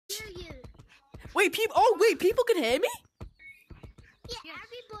Wait, people. Oh, wait, people can hear me? Yeah,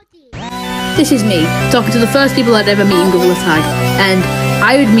 everybody. This is me, talking to the first people I'd ever meet in Gorilla Tag, and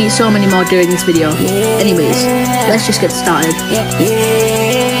I would meet so many more during this video. Anyways, let's just get started. I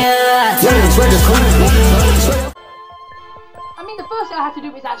mean, the first thing I had to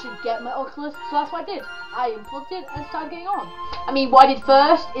do was actually get my Oculus, so that's what I did. I unplugged it and started getting on. I mean, what I did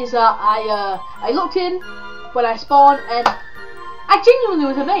first is that I looked in when I spawned, and I genuinely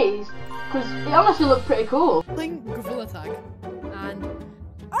was amazed, because it honestly looked pretty cool. Playing Gorilla Tag, and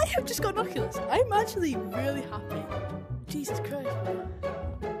I have just got an Oculus. I'm actually really happy. Jesus Christ.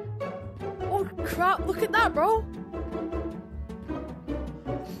 Oh crap, look at that, bro.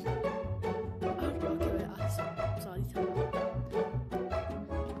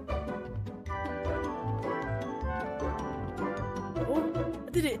 I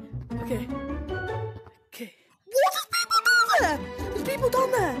did it. Okay. Okay. What? There's people down there! There's people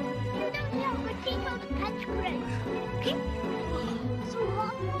down there! You don't know what he calls pet crunch. So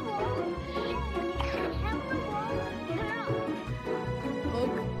hot the wall. Can't help the wall.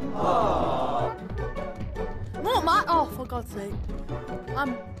 Turn Not my. Oh, for God's sake.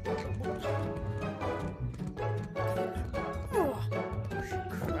 Oh,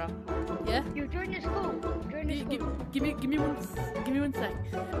 crap. Yeah? You're joining the school. Give me one sec.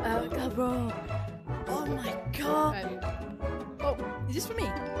 God, bro. Oh my God. Oh, is this for me?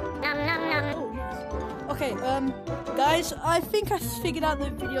 Nom nom nom. Oh, yes. Okay, guys, I think I figured out the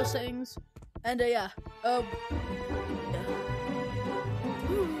video settings, and yeah. Yeah.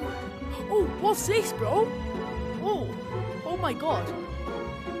 Oh, what's this, bro? Oh my God.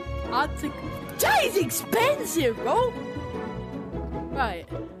 That is expensive, bro. Right.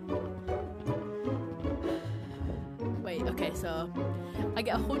 Wait, okay, so I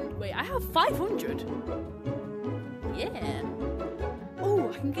get 100. Wait, I have 500. Yeah. Oh,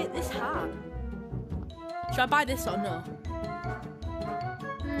 I can get this hat. Should I buy this or no?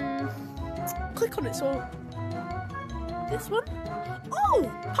 Click on it, so this one? Oh,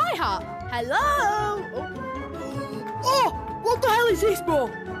 hi hat. Hello. Oh, what the hell is this, bro?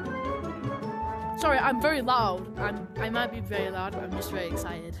 Sorry, I'm very loud. I might be very loud, but I'm just very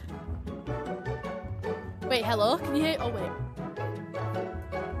excited. Wait, hello? Can you hear? Oh, wait.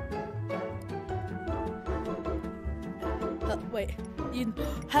 Wait.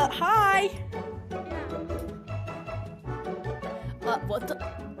 Hi! What the?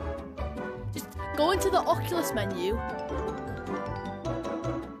 Just go into the Oculus menu.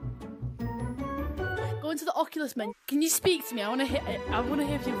 Go into the Oculus menu. Can you speak to me? I wanna hear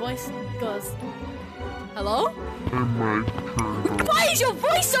if your voice goes. Hello? Why is your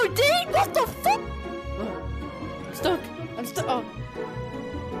voice so deep? What the fuck? I'm stuck. Oh.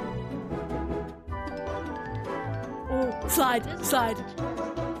 Oh, slide. Look at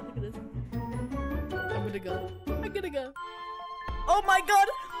this. I'm gonna go. Oh my God.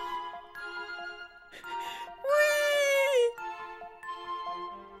 Whee!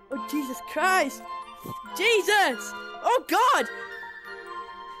 Oh, Jesus Christ. Jesus. Oh God.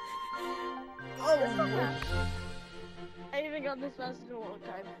 Oh. I haven't got this fast in a long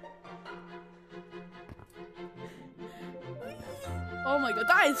time. Oh my God,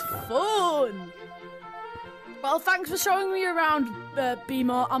 that is fun! Well, thanks for showing me around,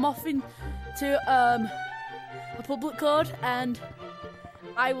 BMO. I'm off into a public code, and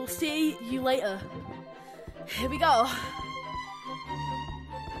I will see you later. Here we go.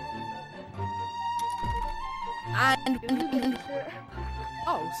 And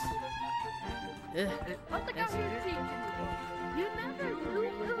oh. What the hell are you teaching? You never knew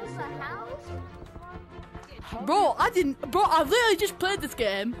it was a house? Bro, I literally just played this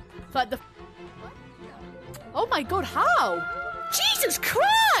game. It's like oh my God, how? Jesus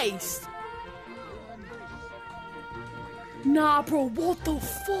Christ! Nah, bro, what the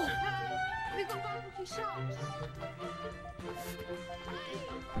fuck? We got barbecue sauce.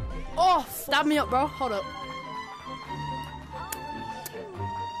 Oh, stab me up, bro. Hold up.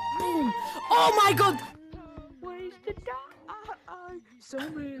 Boom. Oh my God! Wasted time. So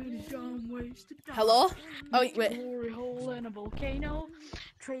many dumb wasted time. Hello? Oh, wait. Glory hole in a volcano.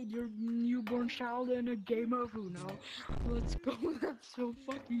 Trade your newborn child in a game of Uno. Let's go. That's so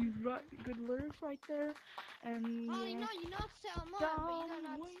fucking good lyrics right there. And Oh, you know to tell mom, but you don't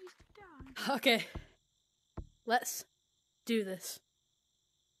know wasted time. Okay. Let's do this.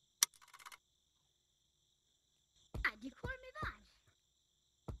 you call me back.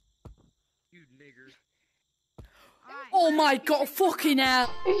 You nigger. Oh my God, fucking hell.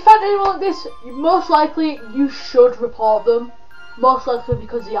 If you find anyone like this, most likely you should report them. Most likely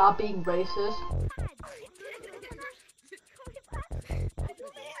because they are being racist.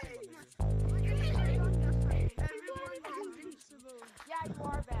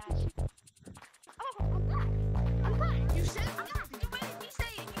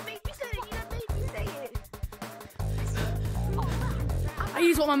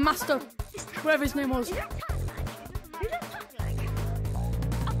 He's what my master, whatever his name was. Is that Tag Lag? Is that Tag Lag?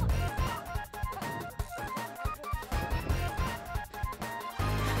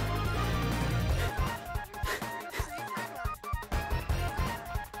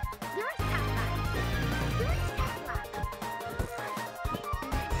 There is Tag Lag. There is Tag Lag.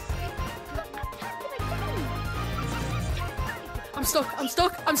 Look, Tag Lag again. This is Tag Lag. I'm stuck.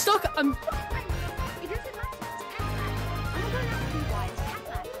 I'm stuck. I'm. It doesn't matter, it's Tag Lag. I'm not going to ask you why it's Tag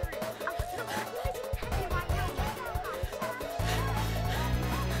Lag. Look, why is it Tag Lag right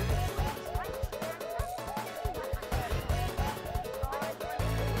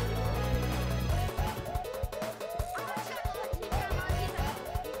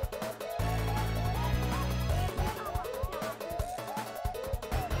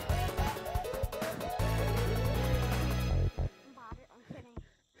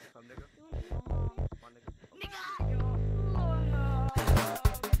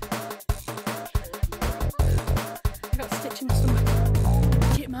I got a stitch in my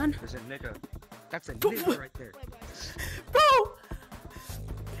stomach. Shit, man. There's a nigga. That's a nigga right there. Bro!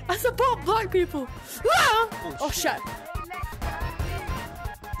 I support black people. Ah! Oh shit.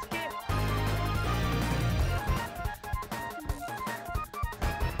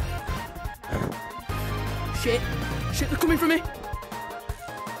 Shit. Shit, they're coming for me.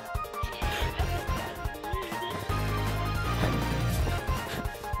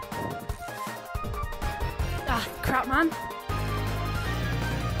 Ah, crap, man.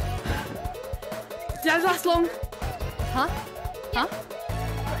 Did that last long? Huh? Huh?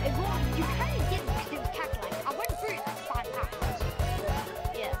 Well, you kind of did because it was Tag Lag. I went through it like 5 times.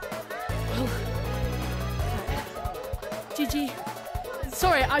 Yeah. GG.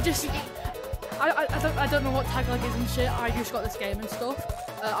 Sorry, I don't know what tag lag is and shit. I just got this game and stuff.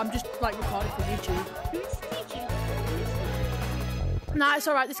 I'm just like recording for YouTube. Who's YouTube? Nah, it's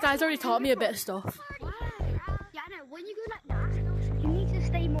alright. This guy's already taught me a bit of stuff. Wow. Yeah, I know. When you go like that, you need to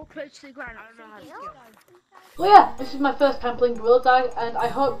stay more close to the ground. I don't know how to do it. Well, yeah, this is my first time playing Gorilla Tag, and I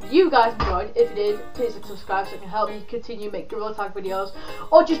hope you guys enjoyed. If you did, please subscribe so it can help me continue to make Gorilla Tag videos,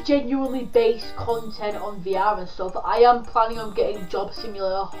 or just genuinely based content on VR and stuff. I am planning on getting Job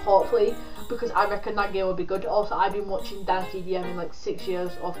Simulator, hopefully, because I reckon that game will be good. Also, I've been watching Dance EDM in like 6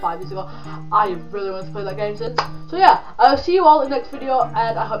 years or 5 years ago. I really wanted to play that game since. So yeah, I'll see you all in the next video,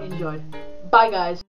 and I hope you enjoyed. Bye, guys.